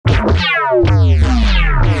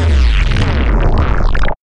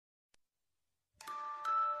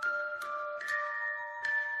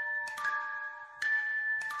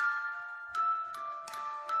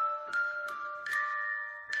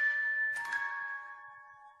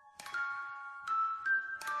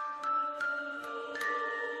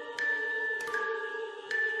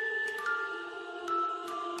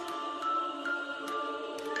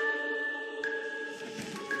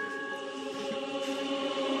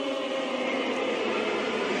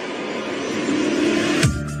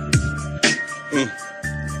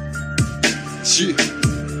Shit.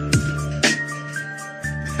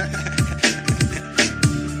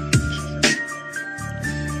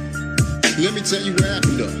 Let me tell you what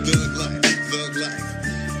happened though. Thug life, thug life.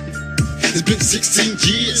 It's been 16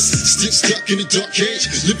 years, still stuck in the dark age.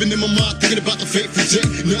 Living in my mind, thinking about the fateful day.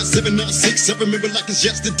 9796, I remember like it's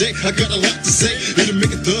yesterday. I got a lot to say, it'll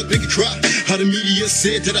make a thug, make it cry. How the media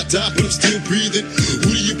said that I died, but I'm still breathing.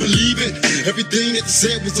 Who do you believe in? Everything that they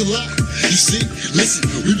said was a lie. You see, listen,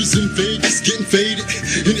 we was in Vegas, getting faded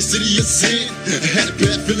in the city of sin. I had a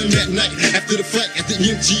bad feeling that night, after the fight at the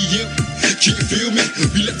MGM. Can you feel me?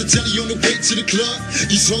 We left the telly on the way to the club.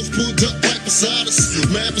 These hoes pulled up right beside us.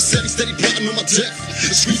 My adversary steady plotting on my death.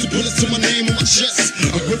 Squeezing bullets to my name on my chest.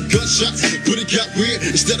 I heard gunshots, but it got weird.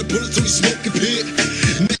 Instead of bullets, only smoke appeared.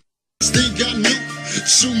 Next thing I knew,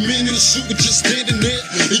 2 men in a suit were just standing there.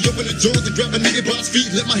 He opened the door to grab a nigga by his feet,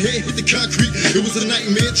 let my head hit the concrete. It was a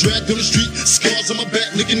nightmare, dragged on the street. Scars on my back,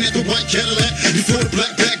 looking at the white Cadillac. Before the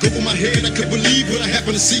black bag over my head, I couldn't believe what I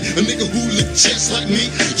happened to see. A nigga who looked just like me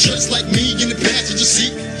in the passenger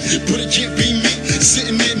seat. But it can't be me,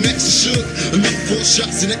 sitting there next to Suge. Another 4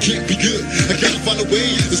 shots and that can't be good. I gotta find a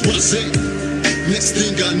way, that's what I say. Next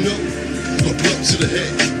thing I know, a blow to the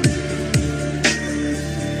head.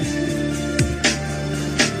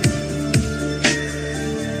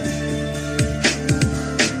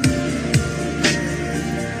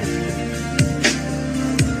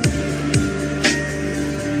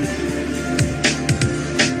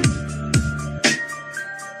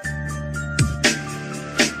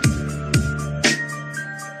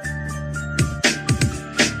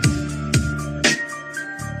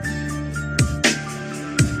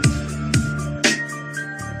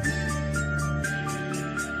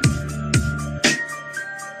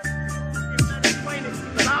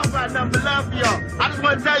 I just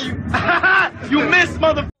want to tell you, you missed,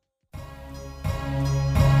 mother.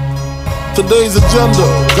 Today's agenda,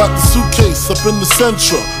 got the suitcase up in the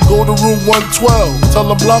Centra. Go to room 112, tell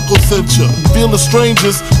them Blanco sent ya. Feel the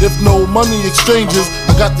strangers, if no money exchanges.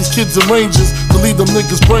 I got these kids in ranges to leave them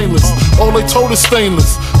niggas brainless. All they told is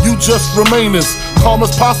stainless, you just remain as calm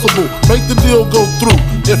as possible. Make the deal go through,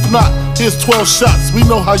 if not, here's 12 shots, we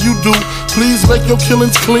know how you do. Please make your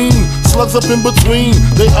killings clean, slugs up in between.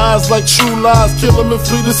 They eyes like true lies, kill them and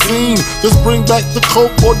flee the scene. Just bring back the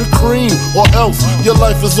coke or the cream, or else your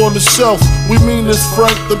life is on the shelf. We mean this,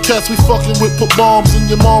 Frank, the cats we fucking with put bombs in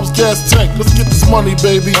your mom's gas tank. Let's get this money,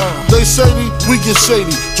 baby. They shady, we get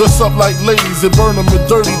shady. Dress up like ladies and burn them in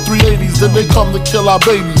dirty 380s. Then they come to kill our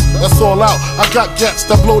babies, that's all out. I got gats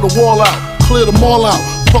that blow the wall out, clear them all out.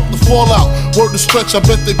 Fuck the fallout, word to stretch, I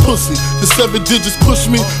bet they pussy. Cause 7 digits push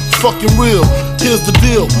me, fucking real. Here's the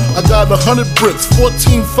deal, I got 100 bricks,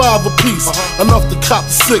 14.5 a piece. Enough to cop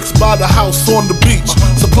 6, buy the house on the beach.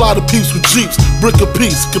 Supply the peeps with jeeps, brick a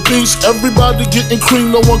piece, capiche? Everybody getting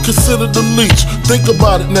cream, no one considered the leech. Think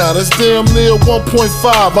about it now, that's damn near 1.5.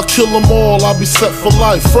 I kill them all, I'll be set for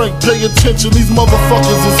life. Frank, pay attention, these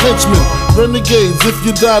motherfuckers is henchmen. Renegades, if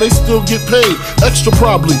you die, they still get paid. Extra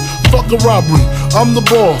probably, fuck a robbery, I'm the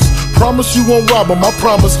boss. Promise you won't rob them, I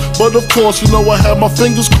promise. But of course, you know I have my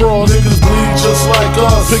fingers crossed. Niggas bleed just like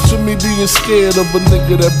us. Picture me being scared of a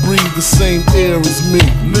nigga that breathes the same air as me.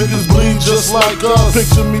 Niggas bleed just like us.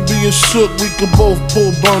 Picture me being shook, we can both pull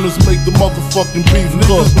burners, make the motherfucking beef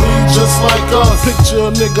cook. Niggas bleed just like us. Picture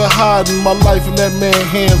a nigga hiding my life in that man's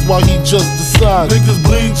hands while he just decided. Niggas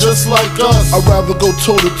bleed just like us. I'd rather go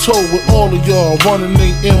toe to toe with all of y'all. Running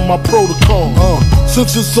ain't in my protocol.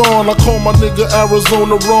 Since it's on, I call my nigga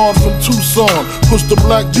Arizona Ron from Tucson. Push the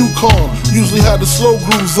black Yukon, usually had the slow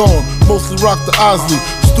grooves on. Mostly rock the Osley.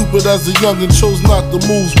 Stupid as a youngin', chose not to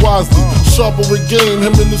move wisely. Sharper with game,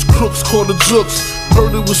 him and his crooks caught the jooks.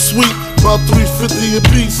 Heard it was sweet, about 350 a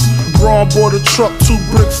piece. Ron bought a truck, 2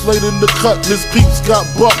 bricks laid in the cut. His peeps got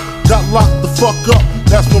bucked, got locked the fuck up.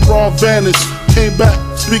 That's when Ron vanished. Came back,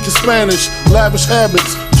 speaking Spanish, lavish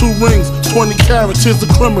habits, 2 rings, 20 carats, here's the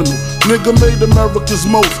criminal. Nigga made America's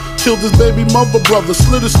most, killed his baby mother brother,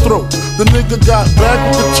 slit his throat. The nigga got back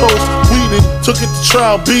with the toast, weeded, took it to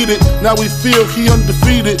trial, beat it. Now we feel he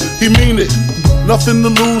undefeated, he mean it. Nothing to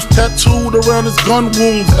lose, tattooed around his gun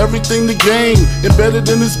wounds. Everything to gain, embedded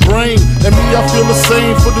in his brain. And me, I feel the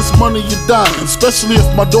same. For this money you're dying, especially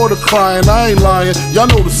if my daughter crying. I ain't lying, y'all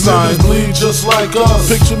know the signs. Niggas bleed just like us.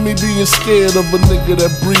 Picture me being scared of a nigga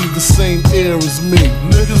that breathe the same air as me.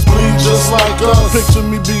 Niggas bleed just like us. Picture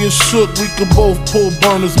me being shook, we can both pull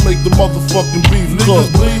burners, make the motherfucking beef cook.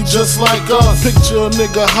 Niggas bleed just like us. Picture a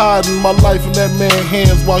nigga hiding my life in that man's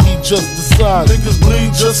hands while he just decides. Niggas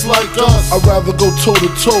bleed just like us. I'd rather go toe to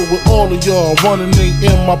toe with all of y'all, running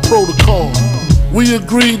in my protocol. We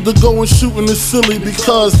agreed to go and shooting is silly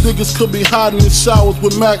because niggas could be hiding in showers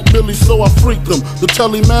with Mac Billy, so I freaked them. The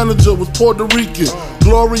telly manager was Puerto Rican,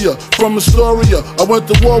 Gloria from Astoria. I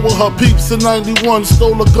went to war with her peeps in 91,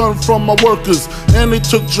 stole a gun from my workers, and they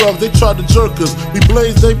took drugs, they tried to jerk us. We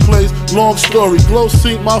blazed, they blazed, long story. Glow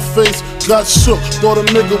seen my face, got shook, thought a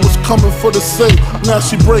nigga was coming for the safe. Now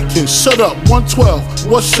she breaking, shut up,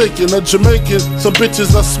 112, what's shaking? A Jamaican, some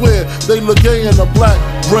bitches I swear, they look gay in a black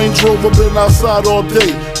Range Rover, been outside all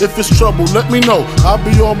day. If it's trouble, let me know, I'll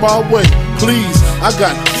be on my way. Please, I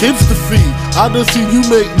got kids to feed. I done see you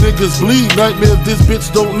make niggas bleed. Nightmares this bitch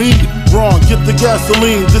don't need. Ron, get the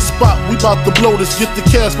gasoline. This spot, we bout to blow this. Get the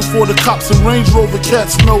cash before the cops and Range Rover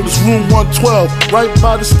cats notice. Room 112, right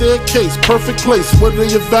by the staircase. Perfect place where they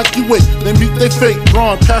evacuate. They meet they fate.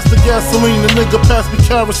 Ron, pass the gasoline. The nigga pass me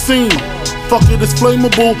kerosene. Fuck it, it's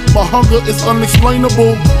flammable. My hunger is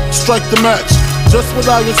unexplainable. Strike the match. Just what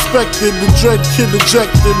I expected, the dread kid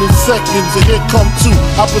ejected in seconds. And here come two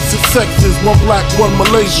opposite sexes, one black, one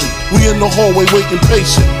Malaysian. We in the hallway waiting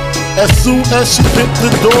patient. As soon as she hit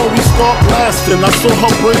the door, we start blasting. I saw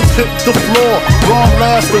her braids hit the floor, wrong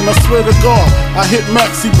laughing, I swear to God. I hit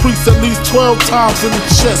Maxi Priest at least 12 times in the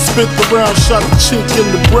chest. Spit the round, shot the chink in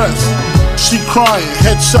the breast. She crying,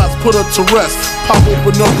 headshots put her to rest. Pop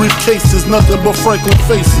open her briefcases, nothing but Franklin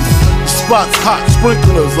faces. Spots hot,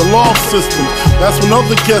 sprinklers, alarm systems. That's when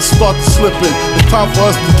other guests start to slip in. It's time for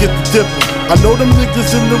us to get the dipping. I know them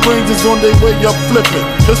niggas in the ranges on their way up flipping.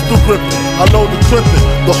 Pistol gripping, I load the clipping.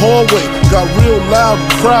 The hallway got real loud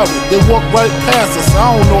and crowded. They walk right past us,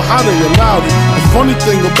 I don't know how they allowed it. The funny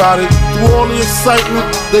thing about it, through all the excitement,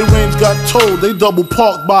 they range got told they double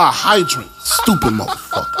parked by a hydrant. Stupid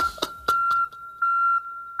motherfucker.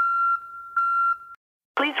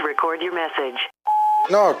 Please record your message.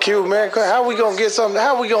 No, Q, man, how we gonna get something?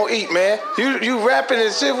 How we gonna eat, man? You rapping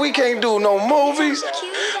and shit, we can't do no movies.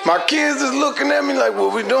 My kids is looking at me like,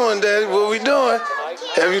 what we doing, Daddy? What we doing?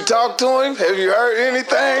 Have you talked to him? Have you heard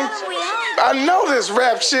anything? I know this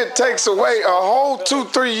rap shit takes away a whole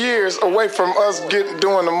 2-3 years away from us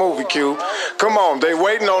doing the movie, Q. Come on, they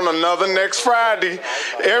waiting on another next Friday.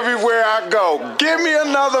 Everywhere I go, give me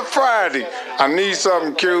another Friday. I need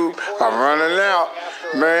something, Q. I'm running out.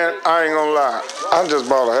 Man, I ain't gonna lie. I just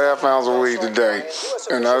bought a half ounce of weed today.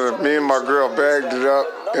 And me and my girl bagged it up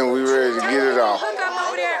and we ready to get it off.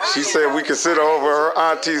 She said we could sit over her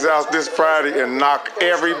auntie's house this Friday and knock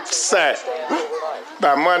every sack.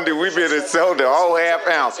 By Monday, we better sell the whole half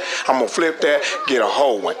ounce. I'm gonna flip that, get a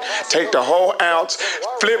whole one. Take the whole ounce,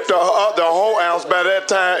 flip the whole ounce. By that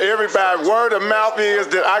time, everybody, word of mouth is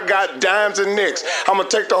that I got dimes and nicks. I'm gonna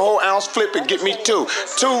take the whole ounce, flip it, get me two.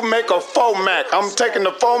 Two make a 4 Mac. I'm taking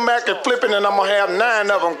the 4 Mac and flipping, and I'm gonna have 9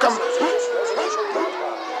 of them. Come,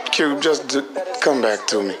 Q, just come back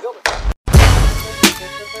to me.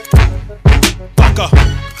 Fucker,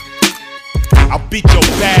 I'll beat your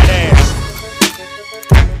bad ass.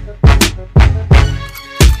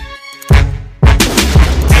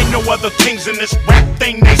 No other kings in this rap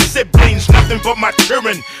thing, they siblings, nothing but my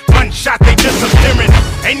children. One shot, they disappearing.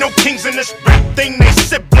 Ain't no kings in this rap thing, they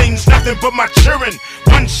siblings, nothing but my children.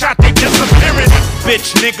 One shot, they disappearing.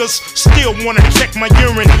 Bitch niggas still wanna check my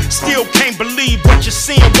urine. Still can't believe what you're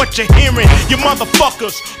seeing, what you're hearing. You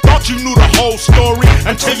motherfuckers thought you knew the whole story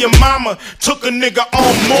until your mama took a nigga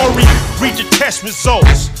on Maury. Read your test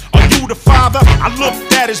results. Are you the father? I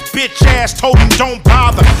looked at his bitch ass, told him don't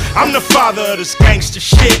bother. I'm the father of this gangster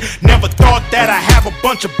shit. Never thought that I have a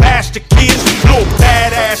bunch of bastard kids, little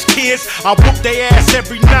badass kids. I whoop they ass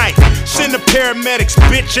every night. Send the paramedics,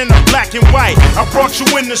 bitch, in the black and white. I brought you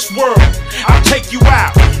in this world, I'll take you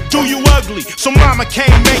out. Do you ugly, so mama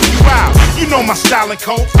can't make you out. You know my style and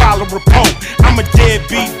code, file a report. I'm a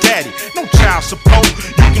deadbeat daddy, no child support.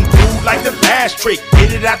 You can do like the last trick,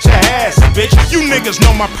 get it out your ass, bitch. You niggas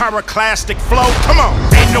know my pyroclastic flow, come on.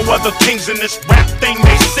 Ain't no other kings in this rap thing,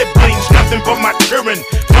 they siblings, nothing but my children.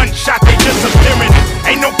 One shot, they disappearing.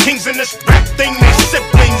 Ain't no kings in this rap thing, they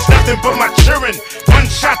siblings, nothing but my children. One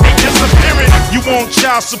shot, they disappearing. You want want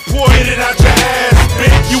child support? Get it out your ass,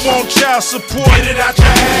 bitch. You want child support? Get it out your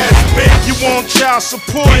ass, bitch. You want child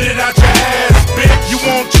support? Get it out your ass, bitch. You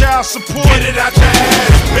want child support? Get it out your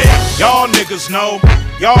ass, bitch. Y'all niggas know,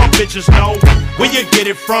 y'all bitches know where you get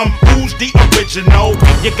it from. Who's the original?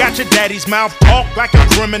 You got your daddy's mouth talk like a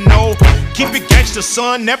criminal. Keep it gangster,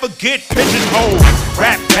 son, never get pigeonholed.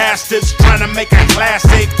 Rap bastards trying to make a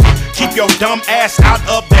classic. Keep your dumb ass out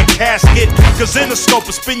of that casket. Cause in the scope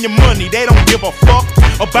of spend your money, they don't give a fuck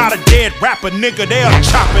about a dead rapper, nigga, they'll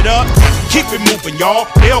chop it up. Keep it moving, y'all,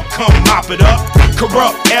 they'll come mop it up.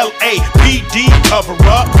 Corrupt LAPD cover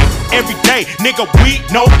up. Every day, nigga, we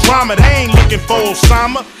no drama. They ain't looking for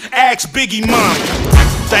Osama. Ask Biggie mama.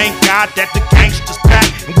 Thank God that the gangsters back,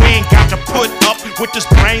 and we ain't got to put up with this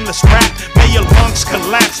brainless rap. May your lungs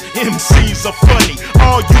collapse, MCs are funny.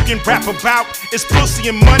 All you can rap about is pussy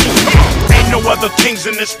and money. Come on, ain't no other kings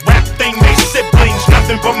in this rap thing. They siblings,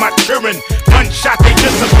 nothing but my children. One shot, they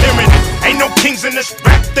disappearing. Ain't no kings in this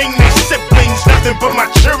rap thing. They siblings, nothing but my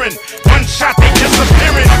children. One shot, they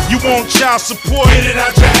disappearing. You want child support? Get it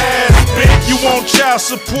out your ass, bitch. You want child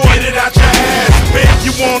support? Get it out your ass, bitch.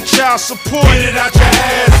 You want child support? Get it out your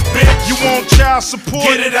ass, bitch. You want child support?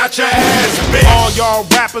 Get it out your ass, bitch. All y'all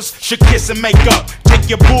rappers should kiss and make up. Take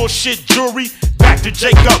your bullshit jewelry back to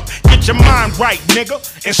Jacob. Get your mind right, nigga,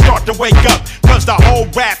 and start to wake up. Cause the whole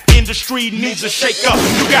rap industry needs a shake up.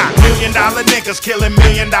 You got $1 million niggas killing $1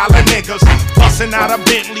 million niggas, busting out of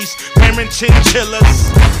Bentleys, wearing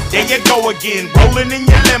chinchillas. There you go again, rolling in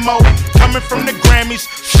your limo, coming from the Grammys,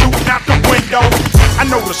 shooting out the window. I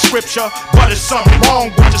know the scripture, but there's something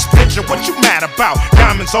wrong with this picture. What you mad about?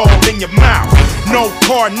 Diamonds all in your mouth. No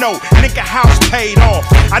car, no nigga house paid off.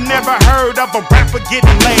 I never heard of a rapper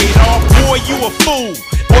getting laid off. Boy, you a fool,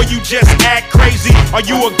 or you just act crazy. Are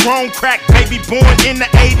you a grown crack baby born in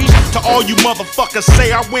the 80s? To all you motherfuckers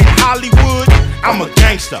say I went Hollywood, I'm a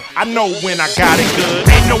gangster, I know when I got it good.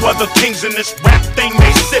 Ain't no other kings in this rap thing.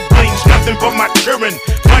 They siblings, nothing but my children.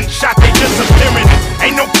 One shot, they disappearing.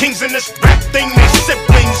 Ain't no kings in this rap thing. They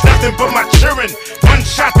siblings, nothing but my children. One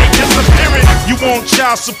shot, they disappearing. You want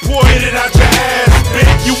child support? Get it out your ass,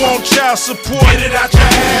 bitch. You want child support? Get it out your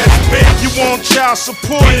ass, bitch. You want child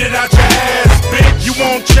support? Get it out your ass, bitch. You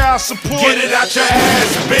want child support? Get it out your ass,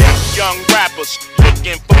 bitch. Young rappers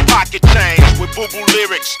looking for pocket change with boo-boo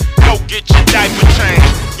lyrics. Go get your diaper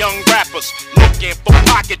change. Young rappers looking for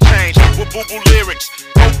pocket change with boo-boo lyrics.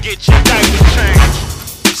 Go get your diaper change.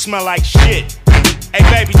 You smell like shit. Hey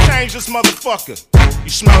baby, change this motherfucker. You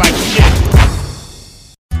smell like shit.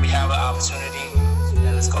 We have an opportunity,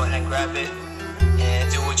 and let's go ahead and grab it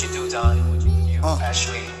and do what you do, Don. You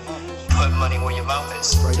actually put money where your mouth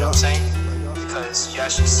is. You know what I'm saying? Because you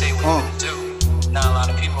actually say what you're gonna do. Not a lot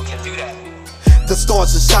of people can do that. The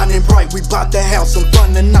stars are shining bright, we bout to have some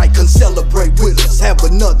fun tonight. Come celebrate with us, have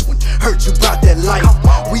another one. Heard you bout that life.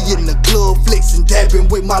 We in the club flexing, dabbing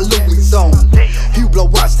with my Louis on.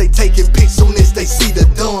 Hublot watch, they taking pics soon as they see the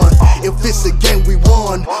done. If it's a game we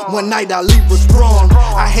won, one night I leave us sprung.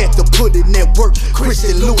 I had to put in that work,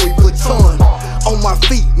 Christian Louis Vuitton. On my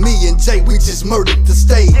feet, me and Jay, we just murdered the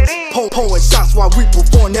stage. Pouring shots while we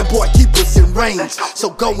perform, that boy keep us in range. So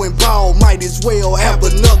going ball, might as well have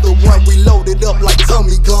another one. We loaded up like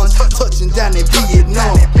Tommy guns, touching down in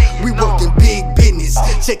Vietnam. We working big business,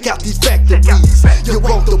 check out these factories. You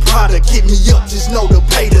want the product, hit me up, just know to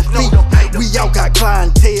pay the fee. We all got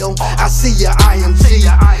clientele, I see your IMG.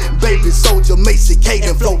 Baby soldier, Macy, Kate,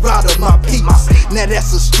 and Florida, my peeps. Now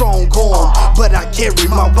that's a strong arm, but I carry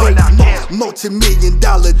my weight.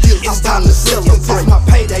 Multi-million-dollar deals, it's time to celebrate. It's my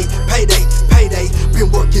payday, payday, payday. Been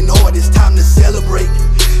working hard, it's time to celebrate.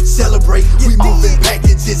 Celebrate, we moving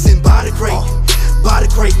packages in body crate. Body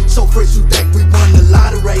crate, so fresh you think we won the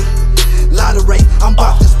lottery. Lottery, I'm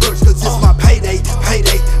about to splurge cause it's my payday,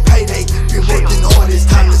 payday, payday. Been working hard, it's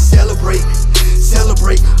time to celebrate.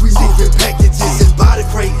 Celebrate, we moving packages in body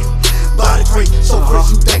crate. Body crate, so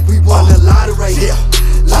fresh you think we won the lottery. Yeah,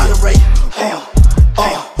 lottery,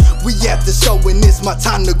 we at the show and it's my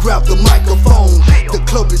time to grab the microphone. The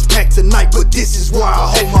club is packed tonight, but this is where I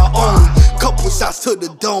hold my own. Couple shots to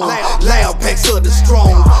the dome, loud packs of the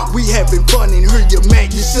strong. We having fun in here, you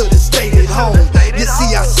man, you should've stayed at home. You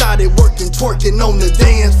see I shot it working, twerking on the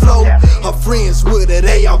dance floor. Her friends with her,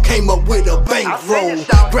 they all came up with a bankroll.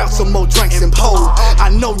 Grab some more drinks and pole,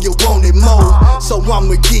 I know you wanted more. So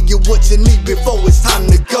I'ma give you what you need before it's time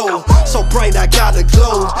to go. So bright I gotta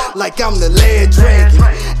glow, like I'm the last dragon.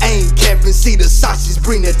 Ain't capping, see the sausages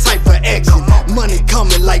bring that type of action. Money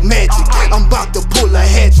coming like magic, I'm about to pull a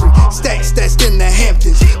hat-trick. Stacks in the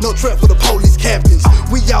Hamptons, no trap for the police captains.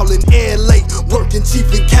 We all in LA, working cheap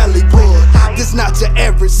in Cali, bud. This not your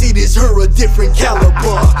average, see this her a different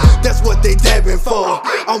caliber. That's what they dabbing for.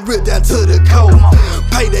 I'm real down to the core.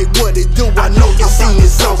 Payday, what it do? I know you seen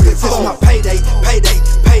it so before. It's my payday, payday,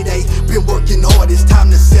 payday. Been working hard, it's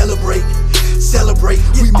time to celebrate. Celebrate,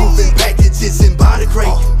 we moving packages in body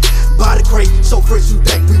crate. Body crate, so fresh you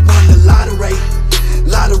think we won the lottery.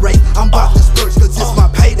 Lottery, I'm about to splurge cause it's my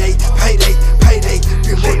payday, payday, payday.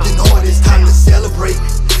 Been working hard, it's time to celebrate.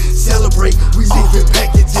 Celebrate, we moving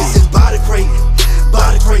packages in body crate.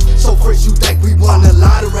 Body crate, so fresh you think we won the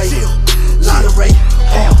lottery. Lottery,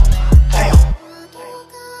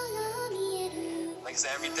 Like I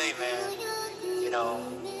said, every day, man, you know,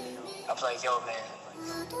 I'm like, yo, man,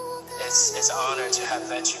 it's an honor to have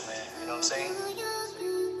met you, man, you know what I'm saying?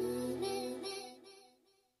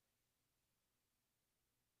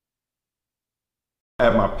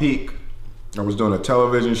 At my peak, I was doing a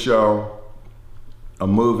television show, a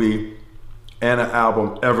movie, and an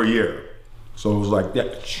album every year. So it was like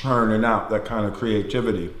that, churning out that kind of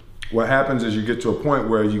creativity. What happens is you get to a point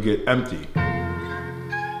where you get empty.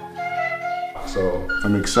 So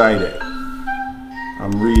I'm excited.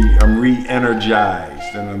 I'm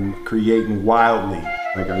re-energized and I'm creating wildly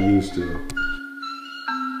like I used to.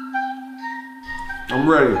 I'm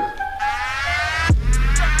ready.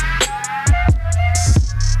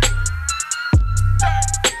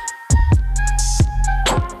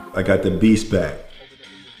 I got the beast back.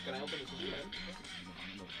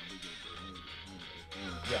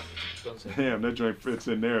 Damn, that joint fits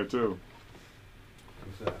in there too.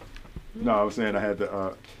 What's that? No, I was saying I had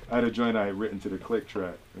a joint I had written to the click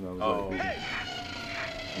track, and I was like,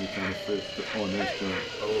 it kind of fits on this joint.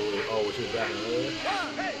 Oh, which is that?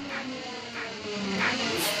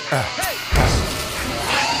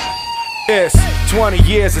 It's 20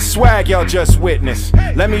 years of swag y'all just witnessed.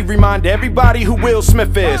 Let me remind everybody who Will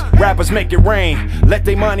Smith is. Rappers make it rain, let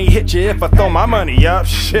they money hit you. If I throw my money up,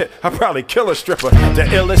 shit, I'd probably kill a stripper. The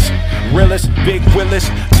illest, realest, Big Willis,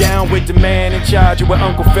 down with the man in charge of where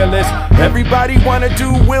Uncle Phil is. Everybody wanna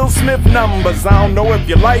do Will Smith numbers. I don't know if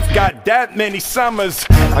your life got that many summers.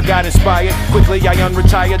 I got inspired, quickly I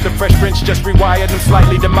unretired. The Fresh Prince just rewired them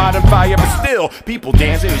slightly to modern fire. But still, people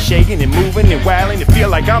dancing and shaking and moving and wailing. It feel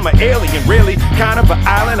like I'm an alien, really, kind of an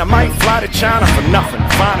island. I might fly to China for nothing,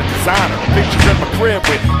 find a designer. Pictures in my crib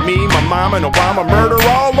with me, my mom, and Obama. Murder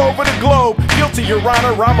all over the globe, guilty, your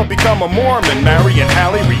honor. I'ma become a Mormon, marry an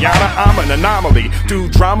Halle, Rihanna. I'm an anomaly, do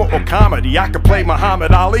drama or comedy. I could play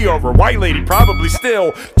Muhammad Ali or a white lady, probably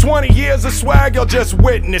still. 20 years of swag y'all just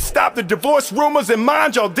witnessed. Stop the divorce rumors and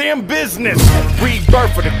mind y'all damn business.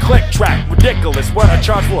 Rebirth for the click track, ridiculous. What I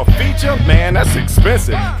charge for a feature? Man, that's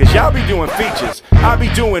expensive. Cause y'all be doing features, I be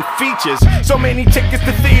doing features. So many tickets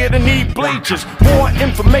to theater need bleachers. More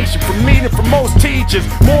information from me than from most teachers.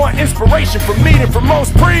 More inspiration from me than from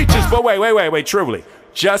most preachers. But wait, truly,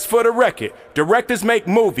 just for the record, directors make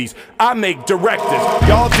movies, I make directors.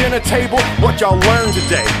 Y'all dinner table, what y'all learn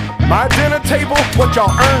today. My dinner table, what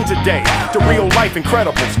y'all earn today. The real life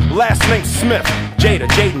Incredibles, last name Smith. Jada,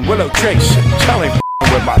 Jaden, Willow, Trace. Y'all ain't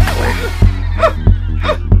with my clique.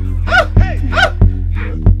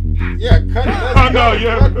 Yeah, cut it. I know,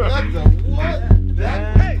 yeah. What?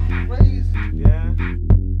 That's crazy. Yeah.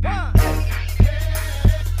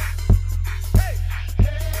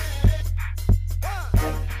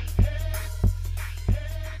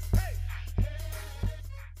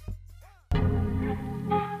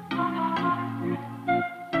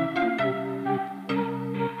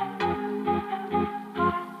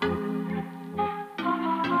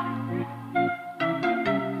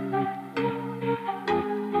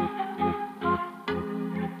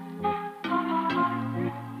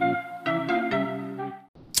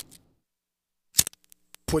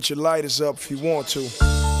 Put your lighters up if you want to.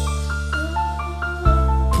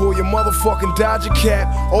 Pull your motherfucking Dodger cap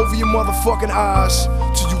over your motherfucking eyes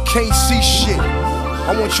till you can't see shit.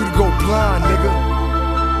 I want you to go blind,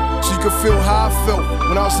 nigga, so you can feel how I felt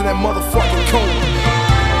when I was in that motherfucking coma.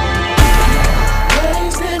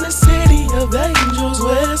 Raised in the city of angels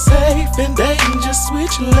where safe and danger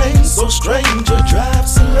switch lanes, so stranger drive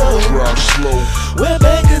slow. Where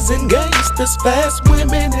beggars and gangsters, fast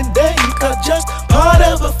women and days are just part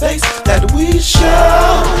of a face that we show.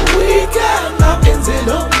 We got mountains and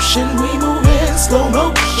ocean, we move in slow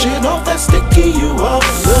motion off that sticky you all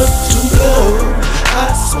love to blow.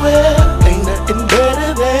 I swear, ain't nothing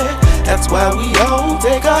better there. That's why we all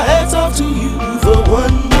take our hats off to you for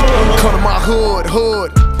one more. Come to my hood,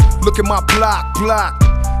 look at my block.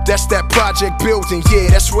 That's that project building, yeah,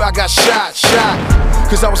 that's where I got shot.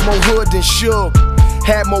 Cause I was more hood than Suge.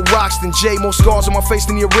 Had more rocks than Jay, more scars on my face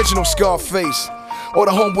than the original Scarface. Or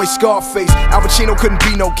the homeboy Scarface. Al Pacino couldn't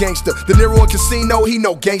be no gangster. De Niro in Casino, he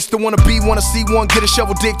no gangster. Wanna see one, get a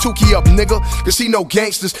shovel, dig Tukey up, nigga. Cause he no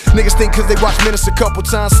gangsters. Niggas think cause they watch Menace a couple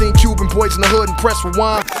times, seen Cuban boys in the hood and press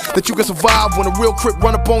rewind, that you can survive when a real crip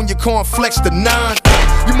run up on your car and flex the 9.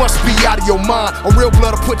 You must be out of your mind. A real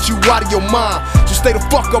blood will put you out of your mind. So stay the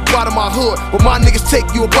fuck up out of my hood, but my niggas take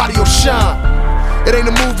you up out of your shine. It ain't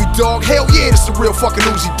a movie, dog. Hell yeah, it's a real fucking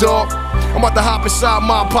Uzi, dog. I'm about to hop inside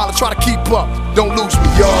my Impala, try to keep up. Don't lose me,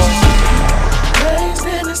 y'all. Raised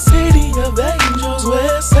in the city of angels,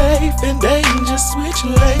 where safe and danger switch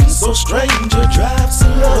lanes. So stranger, drive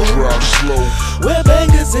slow. Where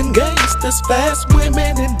bangers and gangsters, fast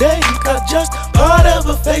women and dames are just part of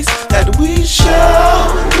a face that we show.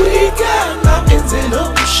 We got mountains and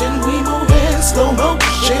ocean, we move in slow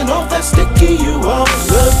motion. Off that sticky, you all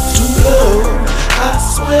love to blow. I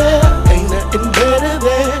swear, ain't nothing better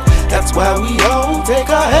than. That's why we all take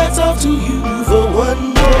our hats off to you for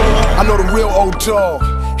one more. I know the real old dog,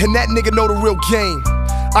 and that nigga know the real game.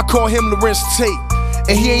 I call him Lorenz Tate,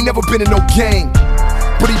 and he ain't never been in no gang.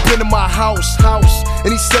 But he been in my house,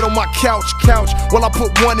 and he sat on my couch, while I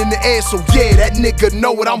put one in the air, so yeah, that nigga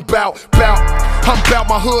know what I'm bout. I'm bout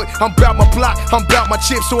my hood, I'm bout my block, I'm bout my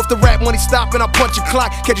chips. So if the rap money stop and I punch your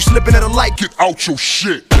clock, catch you slipping at a light, get out your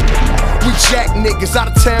shit. We jack niggas, out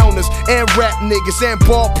of towners, and rap niggas, and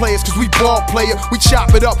ball players, cause we ball player. We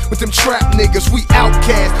chop it up with them trap niggas, we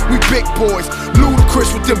outcasts, we big boys,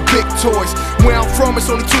 ludicrous with them big toys. Where I'm from, it's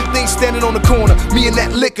only 2 things standing on the corner, me and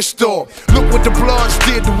that liquor store. Look what the Bloods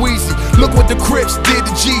did to Weezy, look what the Crips did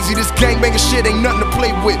to Jeezy. This gangbanging shit ain't nothing to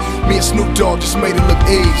play with. Me and Snoop Dogg just made it look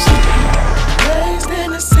easy. Raised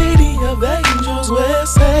in the city of angels, where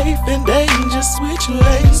safe and danger switch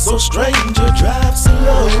lanes. So stranger, drive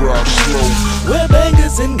slow. Where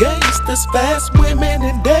bangers and gangsters, fast women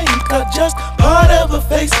and dames are just part of a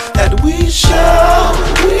face that we show.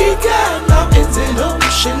 We got mountains and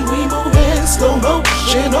ocean, we move in slow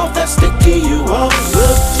motion. Off that sticky, you all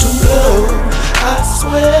love to blow. I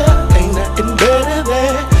swear, ain't nothing better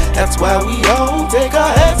than. That's why we all take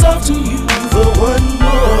our hats off to you for one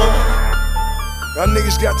more. Y'all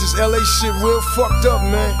niggas got this LA shit real fucked up,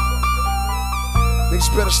 man.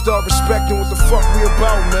 Niggas better start respecting what the fuck we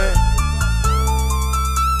about, man.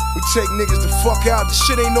 We take niggas the fuck out. This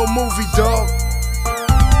shit ain't no movie, dog.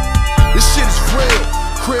 This shit is real.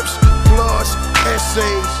 Crips, Bloods,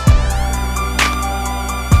 essays.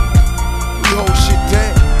 We hold shit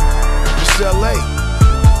down. It's LA.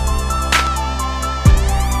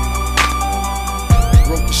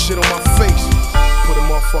 Wrote the shit on my face. Put a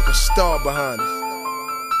motherfucking star behind it.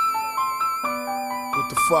 What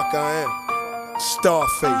the fuck I am?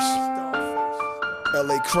 Starface.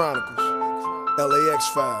 LA Chronicles. LAX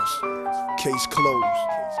Files. Case closed.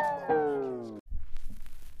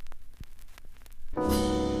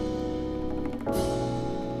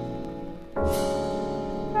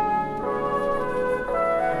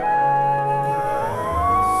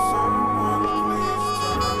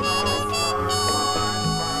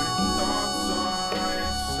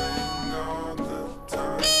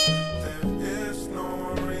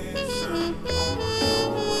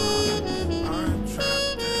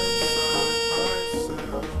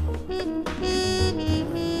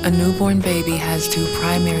 A newborn baby has 2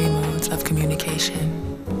 primary modes of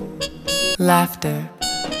communication. Laughter,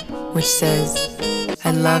 which says,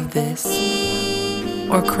 I love this,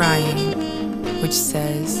 or crying, which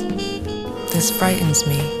says, this frightens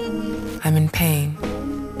me, I'm in pain.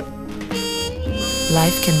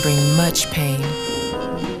 Life can bring much pain.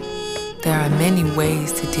 There are many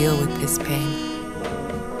ways to deal with this pain.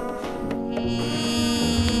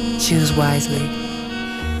 Choose wisely.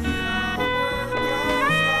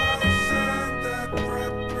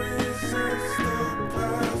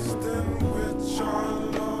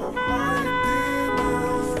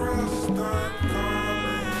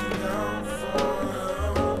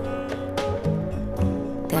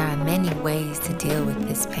 Ways to deal with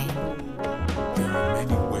this pain. There are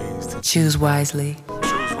many ways to choose wisely.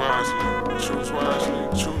 Choose wisely, choose wisely,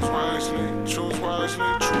 choose wisely, choose wisely,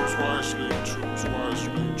 choose wisely, choose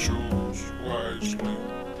wisely, choose wisely,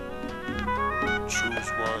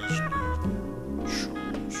 choose wisely,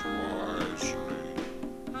 choose wisely,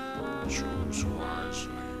 choose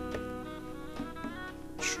wisely,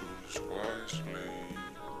 choose wisely.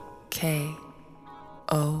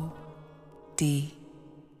 K-O-D.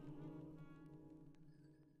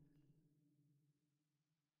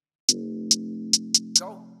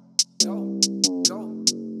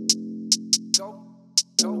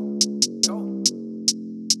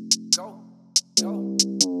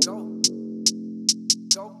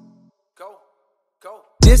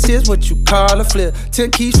 This This is what you call a flip. 10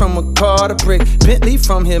 keys from a car to brick. Bentley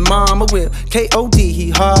from his mama whip. K.O.D. he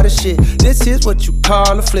hard as shit. This is what you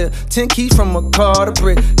call a flip. 10 keys from a car to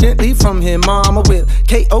brick. Bentley from his mama whip.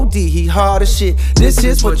 K.O.D. he hard as shit. This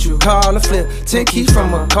is what you call a flip. 10 keys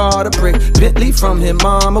from a car to brick. Bentley from his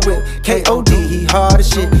mama whip. K.O.D. he hard as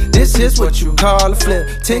shit. This is what you call a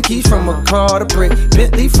flip. 10 keys from a car to brick.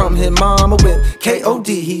 Bentley from his mama whip.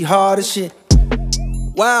 K.O.D. he hard as shit.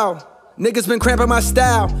 Wow, niggas been cramping my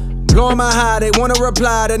style. Blowing my high, they wanna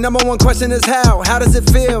reply. The number one question is how? How does it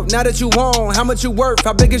feel now that you own? How much you worth?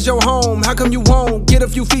 How big is your home? How come you won't get a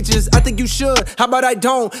few features? I think you should. How about I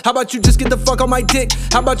don't? How about you just get the fuck on my dick?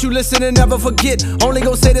 How about you listen and never forget? Only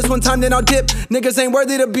gon' say this one time, then I'll dip. Niggas ain't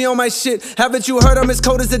worthy to be on my shit. Haven't you heard I'm as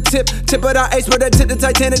cold as a tip? Tip of the ice, but that tip the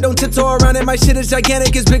Titanic. Don't tiptoe around it. My shit is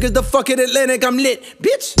gigantic, as big as the fucking Atlantic. I'm lit,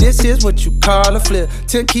 bitch. This is what you call a flip.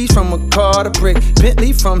 10 keys from a car to brick.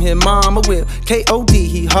 Bentley from his mama whip. K.O.D.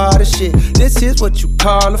 he hard as shit. This is what you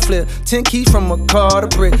call a flip. 10 keys from a car to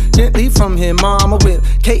brick. Bentley from his mama whip.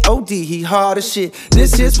 K.O.D. he hard as shit.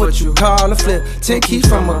 This is what you call a flip. 10 keys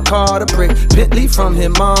from a car to brick. Bentley from his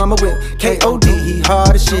mama whip. K.O.D. he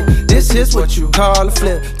hard as shit. This is what you call a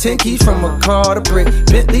flip. 10 keys from a car to brick.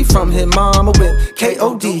 Bentley from his mama whip.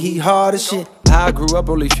 K.O.D. he hard as shit. I grew up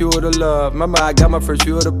only fuel to love. Remember I got my first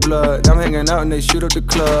fuel to blood. I'm hanging out and they shoot up the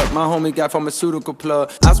club. My homie got pharmaceutical plug.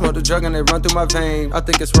 I smoke the drug and they run through my vein. I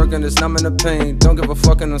think it's working, it's numbing the pain. Don't give a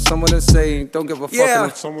fuck on someone insane. Don't give a fuck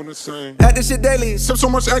on someone insane. At this shit daily. So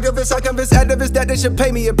much activists, I convince activists that they should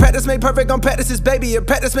pay me. A practice made perfect on practice's baby. A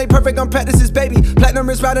practice made perfect on practice's baby. Platinum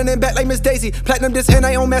is riding in back like Miss Daisy. Platinum this and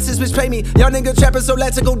I own message bitch pay me. Y'all nigga trapping so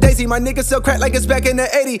latical daisy. My nigga sell crack like it's back in the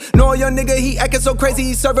 80s. No young nigga he acting so crazy.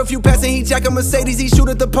 He serve a few passes and he jack a Mercedes. He shoot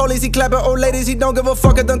at the police, he clapping old ladies. He don't give a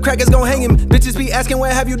fuck if them crackers gon' hang him. Bitches be asking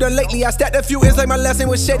what have you done lately. I stacked a few ends like my lesson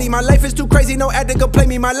was shady. My life is too crazy, no addict could play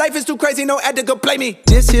me. My life is too crazy, no addict could play me.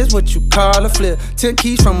 This is what you call a flip. 10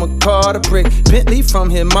 keys from a car to brick. Bentley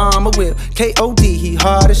from his mama whip. K.O.D. he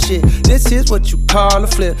hard as shit. This is what you call a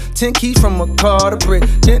flip. 10 keys from a car to brick.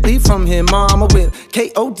 Bentley from his mama whip.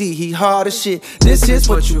 K.O.D. he hard as shit. This is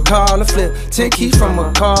what you call a flip. 10 keys from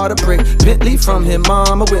a car to brick. Bentley from his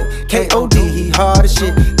mama whip. K.O.D. he hard as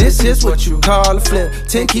shit. This is what you call a flip.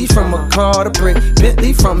 10 keys from a car to brick.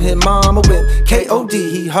 Bentley from his mama whip. K.O.D.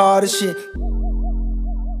 he hard as shit.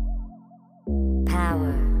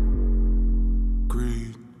 Power,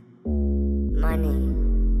 greed, money,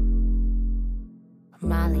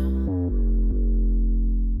 Molly,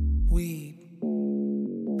 weed,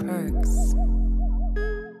 perks,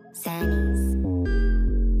 Sannies,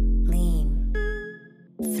 lean,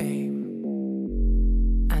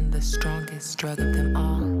 fame, and the strongest drug of them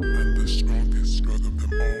all. and the strongest drug of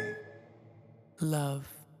them all. Love.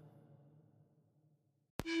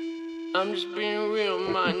 I'm just being real,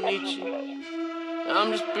 my Nietzsche.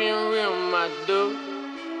 I'm just being real, my dude.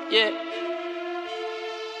 Yeah.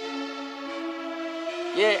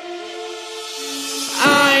 Yeah.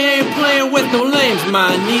 I ain't playing with no lames,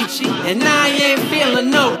 my Nietzsche. And I ain't feeling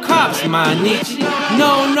no cops, my Nietzsche.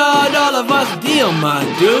 No, not all of us deal, my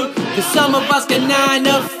dude. Cause some of us get 9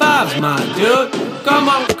 to 5s, my dude. Come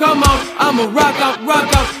on, I'ma rock out.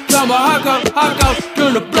 Come on, hawk out.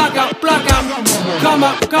 Turn the block out. Come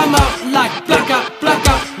out, like blackout.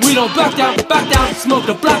 We don't back down, smoke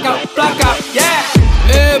the block out, yeah.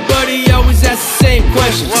 Everybody always asks the same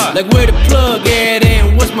question. Like where the plug at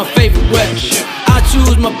and what's my favorite weapon? I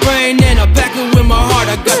choose my brain and I back it with my heart.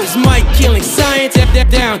 I got this mic killing science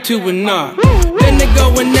down to an art. Then they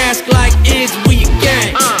go and ask like, is we a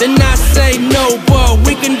gang? Then I say no, but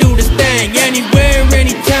we can do this thing anywhere,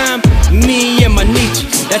 anytime. Me and my Nietzsche,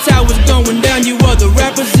 that's how it's going down. You other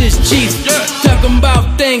rappers is cheesy, talking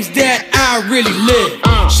about things that I really live.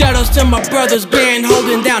 Shoutouts to my brothers band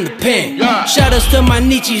holding down the pen. Shoutouts to my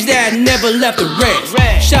Nietzsche's that never left the rest.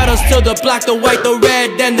 Shoutouts to the black, the white, the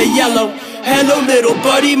red, and the yellow. Hello little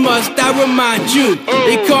buddy, must I remind you?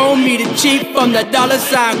 They call me the chief from the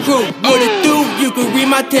 $sign crew. What it do? You can read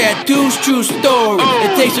my tattoos, true story.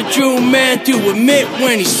 It takes a true man to admit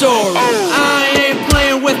when he's sorry. I ain't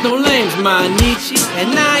playing with no lames, my Nietzsche. And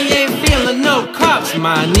I ain't feeling no cops,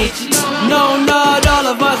 my Nietzsche. No, not all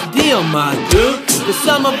of us deal, my dude. Cause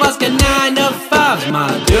some of us get 9 to 5s, my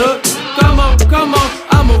dude. Come on,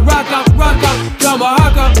 I'ma rock out. Come on,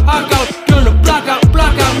 hawk out. Turn the block out.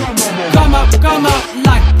 Come out,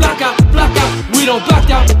 like blackout. We don't back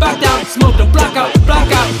down, smoke the block out,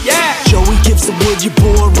 yeah. Joey gives the wood, your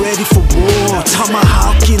boy ready for war.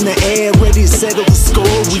 Tomahawk in the air, ready to settle the score.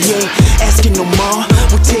 We ain't asking no more,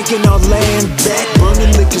 we're taking our land back.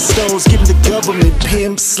 Burning liquor stores, giving the government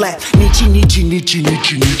pimp slap. Nietzsche.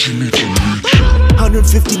 150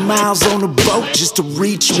 50 miles on a boat just to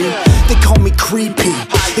reach me. They call me creepy,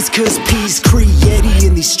 it's cause P's created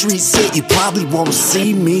in these streets, yet you probably won't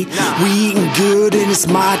see me. We eating good and it's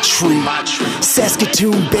my treat.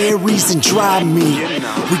 Saskatoon berries and dry meat.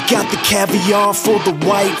 We got the caviar for the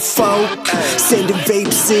white folk. Sending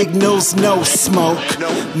vape signals, no smoke.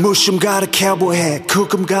 Mush 'em got a cowboy hat,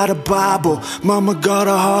 Cook 'em got a Bible. Mama got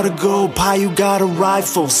a heart of gold, Payu got a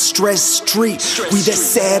rifle. Stress Street, we that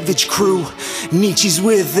savage crew. Nietzsche's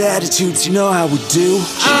with attitudes, you know how we do.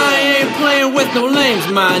 I ain't playing with no lames,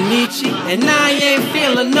 my Nietzsche. And I ain't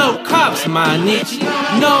feeling no cops, my Nietzsche.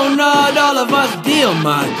 No, not all of us deal,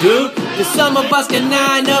 my dude. Cause some of us get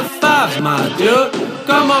 9 to 5s, my dude.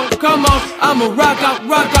 Come on, I'ma rock out,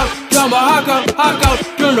 Drummer, hawk out,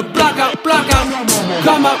 turn the block out.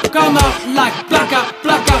 Come out, like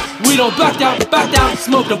blackout. We don't back out,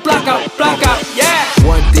 smoke the blackout, yeah.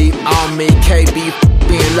 One deep on me, KB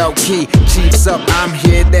being low key. Chiefs up, I'm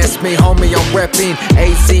here, that's me, homie, I'm repping.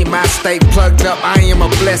 AZ, my state plugged up, I am a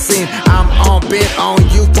blessing. I'm on bent on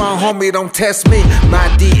you, one homie, don't test me. My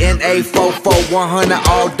DNA 44100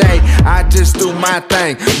 all day. I just do my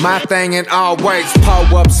thing in all ways.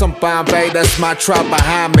 Pull up some Bombay, that's my trap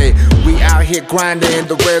behind me. We out here grinding,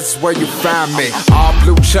 the rest is where you find me. All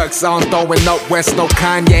blue chucks on, throwing up West, no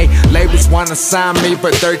Kanye. Labels wanna sign me,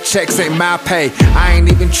 but their checks ain't my pay. I ain't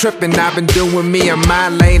even tripping, I've been doing me in my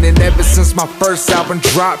lane. And ever since my first album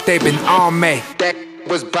dropped, they been on me. That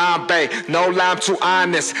was Bombay, no lie, I'm too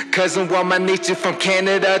honest. Cousin woman Nietzsche from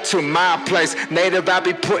Canada to my place. Native I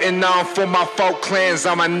be putting on for my folk clans.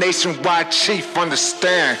 I'm a nationwide chief,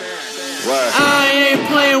 understand? What? I ain't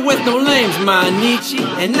playing with no lames, my Nietzsche.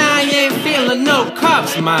 And I ain't feeling no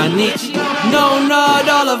cops, my Nietzsche. No, not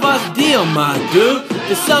all of us deal, my dude.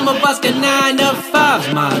 Cause some of us get 9 to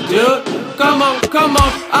 5s, my dude. Come on,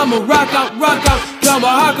 I'ma rock out, Drummer,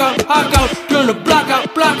 hawk out, turn the block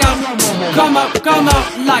out. Come out,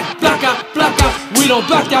 like blackout. We don't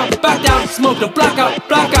back out, smoke the blackout,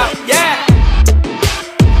 yeah.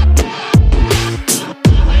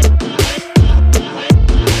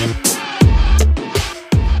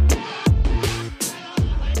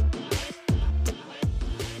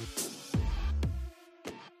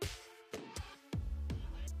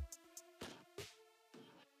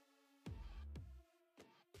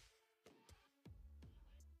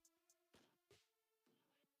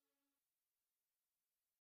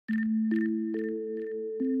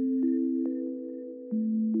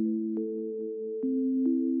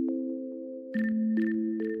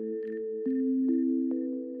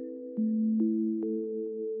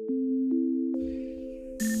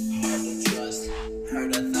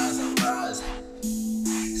 Heard 1,000 lies.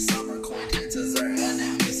 Some acquaintances are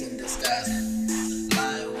enemies in disguise.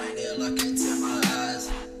 Lying when they look into my eyes.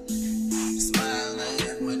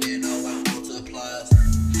 Smiling when you know it multiplies.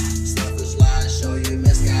 Selfish lies show you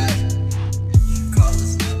misguide. Call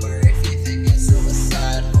this number if you think it's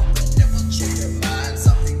suicide. Hoping it will change your mind.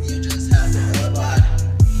 Something you just have to abide.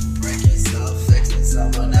 Breaking self, fixing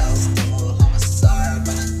someone else. Double homicide. I'm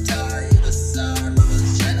gonna tell you the side. Love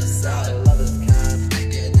is genocide. Love is kind.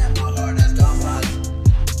 Make it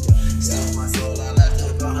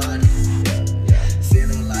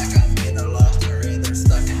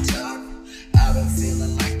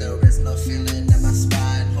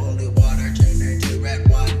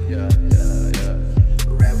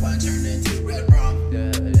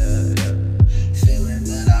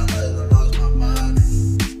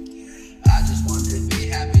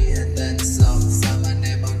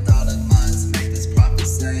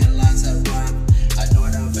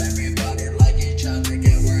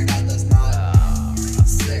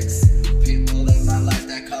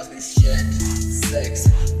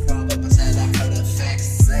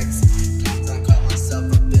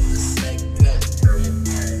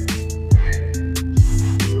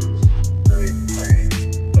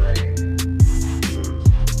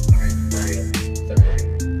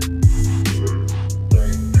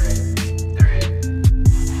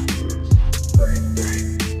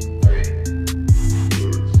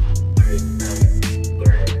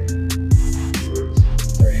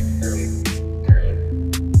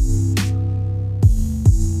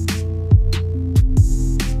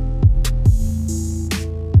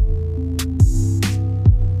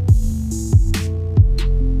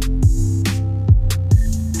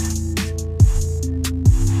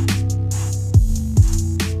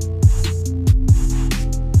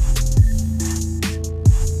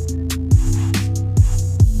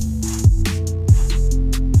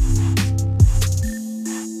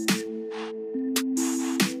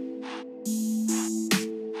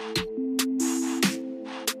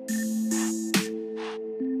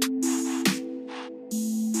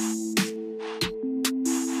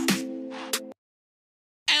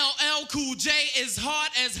Cool J is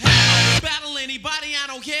hard as hell. Battle anybody, I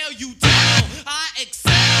don't care, you tell. I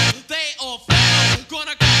excel, they all fail.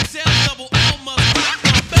 Gonna cocktail, double L, must rock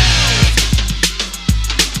my bell.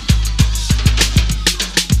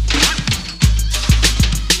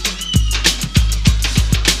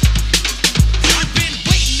 You've been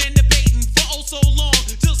waiting and debating for oh so long,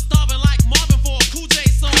 till starving like Marvin for a Cool J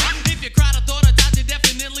song. If you cried or thought I died, you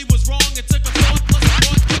definitely was wrong. It took a thought plus a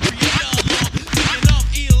thought to create a law. Taking off,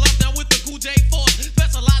 eat love now with the Cool J force,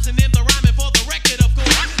 specializing in the rhyming for the record, of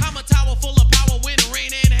course. I'm a tower full of power, wind,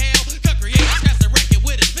 rain, and hail. Could create, scratch the record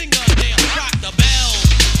with his fingernail. Rock the bell.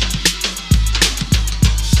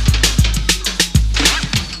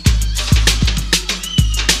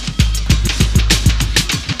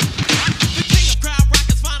 The king of crowd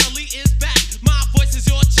rockers finally is back. My voice is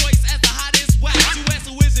your choice as the hottest whack. You ask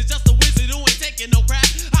who is it, just a wizard who ain't taking no crap.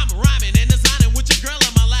 I'm rhyming and designing with your girl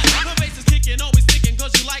in my lap. My bass is kicking, always thinking,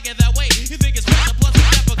 cause you like it that way. You think it's pressure plus a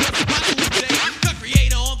step because it's my Cool J. The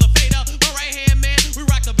creator on the fader, my right hand man. We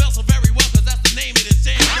rock the bell so very well, cause that's the name of this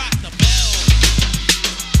jam. Rock the bell.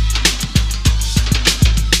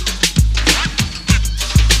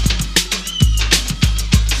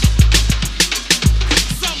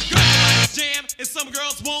 Some girls like jam and some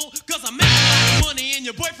girls won't, cause I make a lot of money and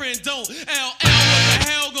your boyfriend don't. LL, what the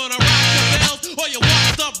hell, gonna rock the bells? Or you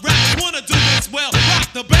washed up rappers wanna do this well.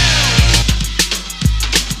 Rock the bell.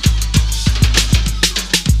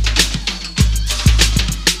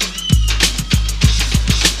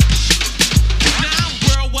 Now I'm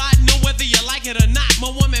worldwide, know whether you like it or not. My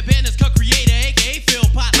woman band is co-creator, aka Phil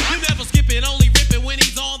Pot. You never skip it, only rip it when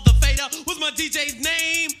he's on the fader. What's my DJ's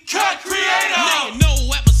name? Cut Creator! Now you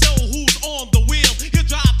know at my show who's on the wheel. He'll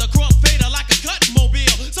drive the cross fader like a cut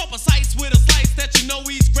mobile. So precise with a slice that you know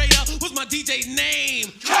he's greater. What's my DJ's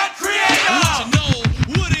name? Cut Creator! What you know?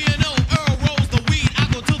 What do you know? Earl rolls the weed. I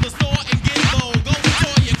go to the store and get low. Go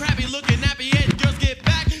for your crabby looking nappy head girls get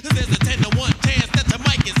back. Cause there's a 10 to 1 chance that your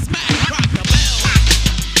mic is smacked. Rock the bell.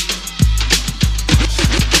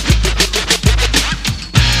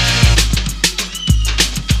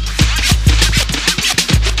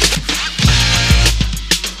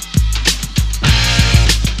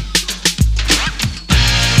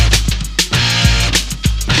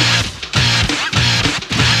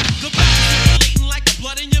 The bell is circulating like the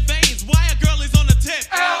blood in your veins. Why a girl is on the tip?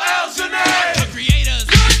 LL's your name. The creators,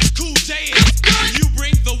 Cool J is. You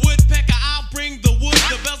bring the woodpecker, I'll bring the wood.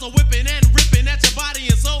 The bells are whipping and ripping at your body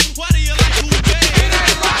and soul. Why do you like Cool J? It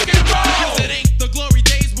ain't rock and roll. Cause it ain't the glory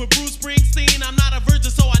days with Bruce Springsteen. I'm not a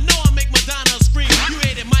virgin, so I know I make Madonna scream. You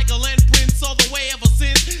hated Michael and Prince all the way ever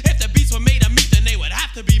since. If the beats were made of meat, then they would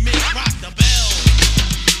have to be mixed. Rock the bell.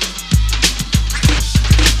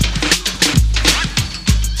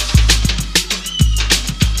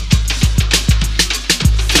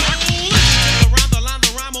 Around the line,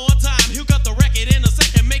 the rhyme on time. He'll cut the record in a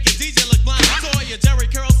second, make your DJ look blind. So your Jerry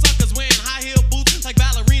curl suckers wearing high heel boots like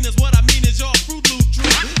ballerinas. What I mean is your Fruit Loop true.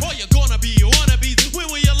 Or you're gonna be, you wanna be. When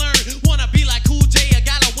will you learn? Wanna be like Cool J? I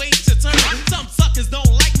gotta wait to turn. Some suckers don't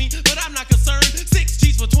like me, but I'm not concerned. 6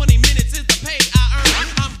 G's for 20 minutes is the pay I earn.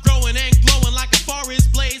 I'm growing and glowing like a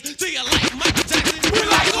forest blaze. Do you like Michael Jackson? We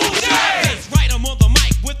like Cool J. That's right, I'm on the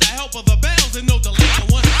mic with the help of the bells and no delay. I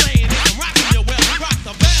want to say it, I'm rocking your well. Rock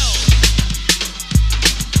the bell.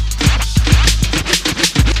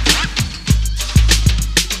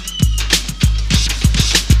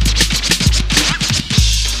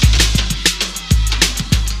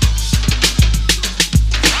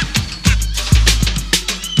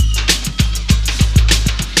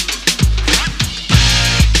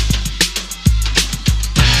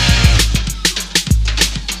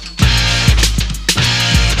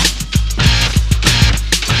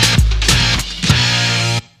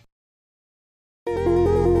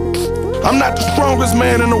 I'm not the strongest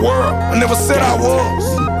man in the world. I never said I was.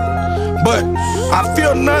 But I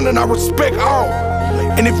feel none and I respect all.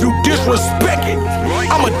 And if you disrespect it,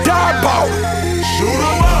 I'ma die about it. Shoot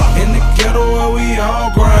 'em up. In the ghetto where we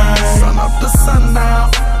all grind. Sun up to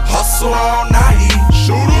sundown. Hustle all night.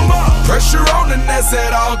 Shoot 'em up. Pressure on the nets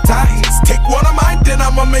at all times. Take one of mine, then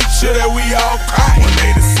I'ma make sure that we all cry. One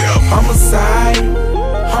day to self. Homicide.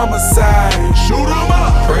 Homicide. Shoot 'em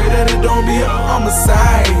up. Pray that it don't be a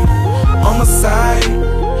homicide. Homicide,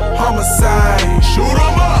 homicide. Shoot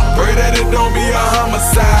 'em up. Pray that it don't be a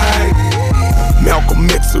homicide. Malcolm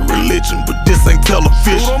X a religion, but this ain't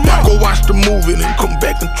television. Go watch the movie and come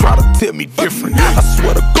back and try to tell me different. I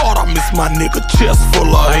swear to God, I miss my nigga chest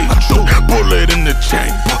full of hate. Bullet in the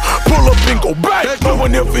chamber, pull up and go back.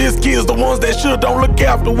 Knowing if his kids, the ones that should don't look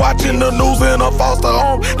after, watching the news in a foster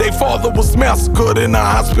home. They father was massacred in the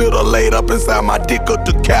hospital, laid up inside my dick at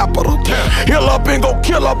the Capitol. Heal up and go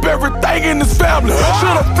kill up everything in his family.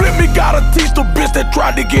 Should've flipped me, gotta teach the bitch that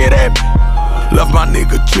tried to get at me. Left my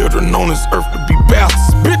nigga children on this earth to be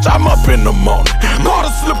bastards. Bitch, I'm up in the morning, caught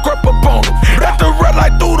a slip, crept up on him. At the red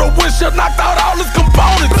light through the windshield, knocked out all his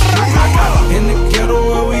components. In the ghetto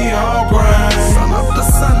where we all grind, sun up to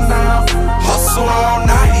sundown, hustle all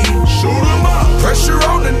night, shoot 'em up. Pressure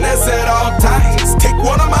on the nets at all times. Take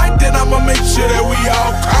one of mine, then I'ma make sure that we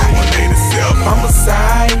all cry. 187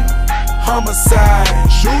 homicide, homicide,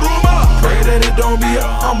 shoot 'em up. Pray that it don't be a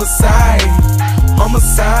homicide,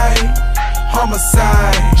 homicide,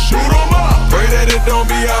 homicide, shoot 'em up. Pray that it don't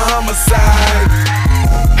be a homicide.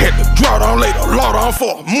 Had to draw down later, law down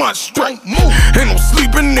for a month straight. Ain't no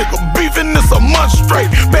sleeping nigga beefing this a month straight.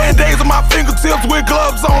 Band-aids on my fingertips with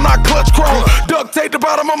gloves on, I clutch chrome. Duct tape the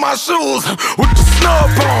bottom of my shoes with the snub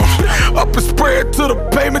on. Up and spread to the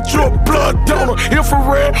pavement, you a blood donor.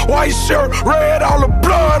 Infrared, white shirt, red, all the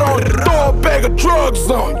blood on it. Throw a bag of drugs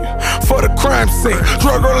on you for the crime scene.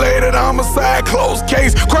 Drug-related homicide, closed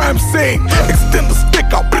case, crime scene. Extend the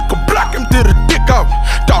stick out, blick a block him to the dick out.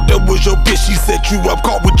 Thought that was your bitch, she set you up,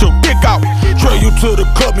 caught with your dick out. Trail you to the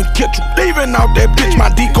club and catch you leaving out that bitch. My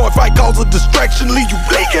decoy fight cause a distraction, leave you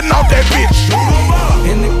leaking out that bitch.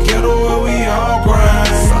 In the ghetto where we all grind,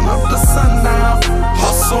 sun up to sundown,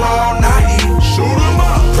 hustle all night, shoot 'em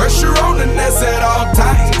up. Pressure on the nets at all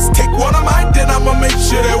times. Take one of mine, then I'ma make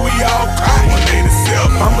sure that we all cry.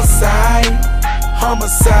 187 homicide,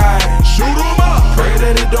 homicide, shoot 'em up. Pray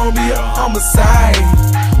that it don't be a homicide,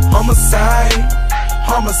 homicide,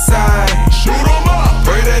 homicide, shoot 'em up.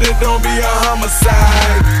 Pray that it don't be a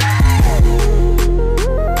homicide.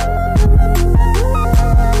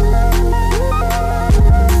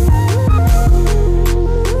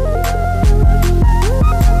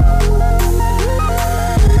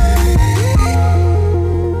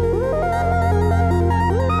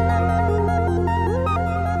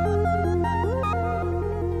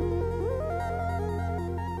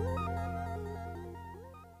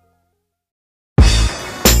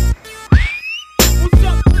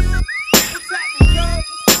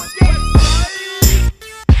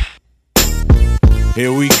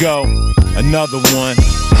 Here we go, another one.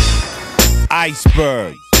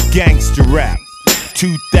 Iceberg, Gangsta Rap,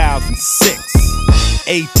 2006,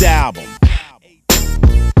 8th album,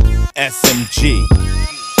 SMG.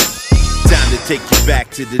 Time to take you back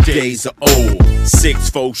to the days of old.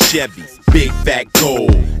 6'4" Chevy, big fat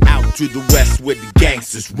gold. Out to the west where the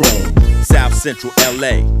gangsters roam. South Central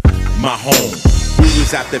LA, my home. We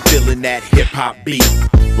was out there feeling that hip-hop beat,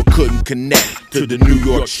 but couldn't connect to the New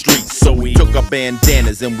York streets. So we took our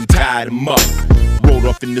bandanas and we tied them up. Rolled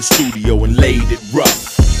up in the studio and laid it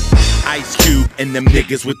rough. Ice Cube and them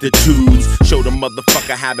niggas with the tubes showed a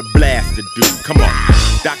motherfucker how to blast a dude. Come on,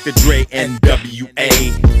 Dr. Dre, NWA,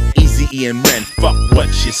 Eazy-E and Ren, fuck what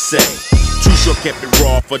you say. Too Short kept it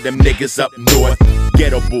raw for them niggas up north.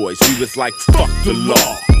 Ghetto boys, we was like fuck the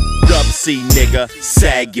law. Dub C nigga,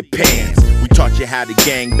 sag your pants. We taught you how to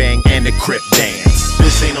gangbang and the crip dance.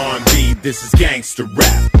 This ain't R&B, this is gangster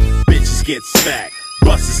rap. Bitches get smacked,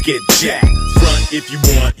 busters get jacked. Front if you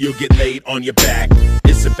want, you'll get laid on your back.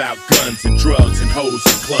 It's about guns and drugs and hoes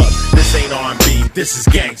and clubs. This ain't R&B, this is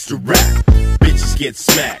gangster rap. Bitches get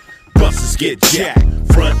smacked, busters get jacked.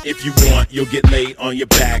 Front if you want, you'll get laid on your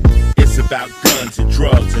back. It's about guns and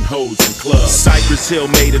drugs and hoes and clubs. Cypress Hill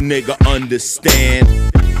made a nigga understand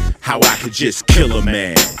how I could just kill a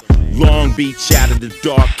man. Long Beach out of the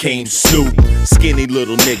dark came Snoop. Skinny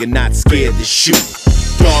little nigga not scared to shoot.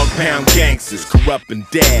 Dog pound gangsters, corrupting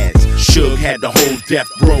dads. Suge had the whole death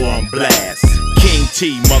row on blast. King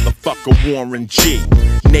T, motherfucker Warren G.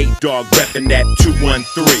 Nate Dogg reppin' that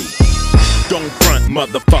 213. Don't front,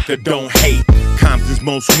 motherfucker, don't hate. Compton's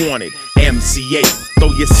most wanted, MC8.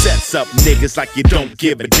 Throw your sets up, niggas, like you don't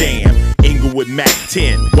give a damn. Inglewood Mac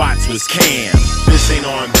 10, Watts was Cam. This ain't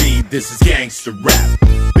R&B, this is gangster rap.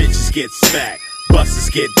 Bitches get smacked, busters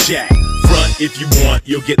get jacked. Front if you want,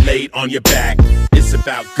 you'll get laid on your back. It's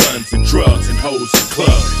about guns and drugs and hoes and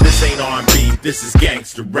clubs. This ain't R&B, this is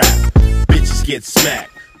gangster rap. Bitches get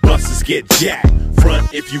smacked, busters get jacked.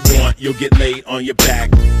 Front if you want, you'll get laid on your back.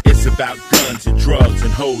 It's about guns and drugs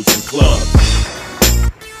and hoes and clubs.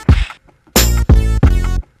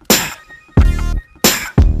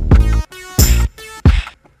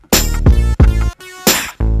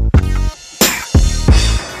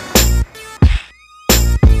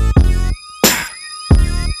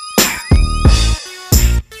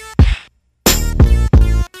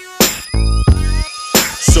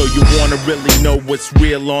 know what's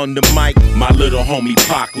real on the mic? My little homie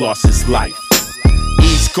Pac lost his life.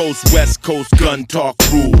 East Coast, West Coast, gun talk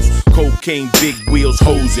rules. Cocaine, big wheels,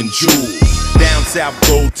 hoes and jewels. Down south,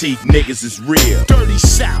 gold teeth, niggas is real. Dirty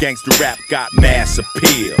South, gangster rap got mass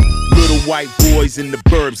appeal. Little white boys in the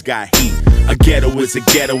burbs got heat. A ghetto is a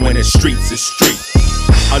ghetto and a street's a street.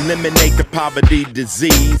 Eliminate the poverty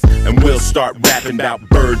disease, and we'll start rapping about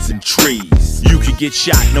birds and trees. You can get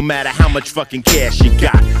shot no matter how much fucking cash you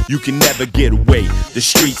got. You can never get away, the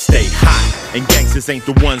streets stay hot. And gangsters ain't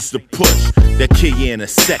the ones to push. They'll kill you in a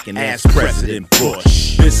second, ask President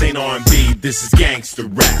Bush. This ain't R&B, this is gangster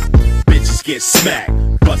rap. Bitches get smacked,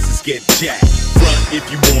 busters get jacked. Front if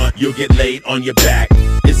you want, you'll get laid on your back.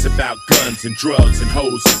 It's about guns and drugs and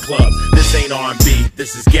hoes and clubs. This ain't R&B,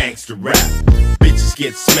 this is gangster rap. Bitches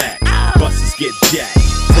get smacked, busters get jacked.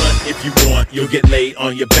 Front if you want, you'll get laid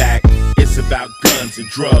on your back. It's about guns and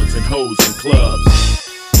drugs and hoes and clubs.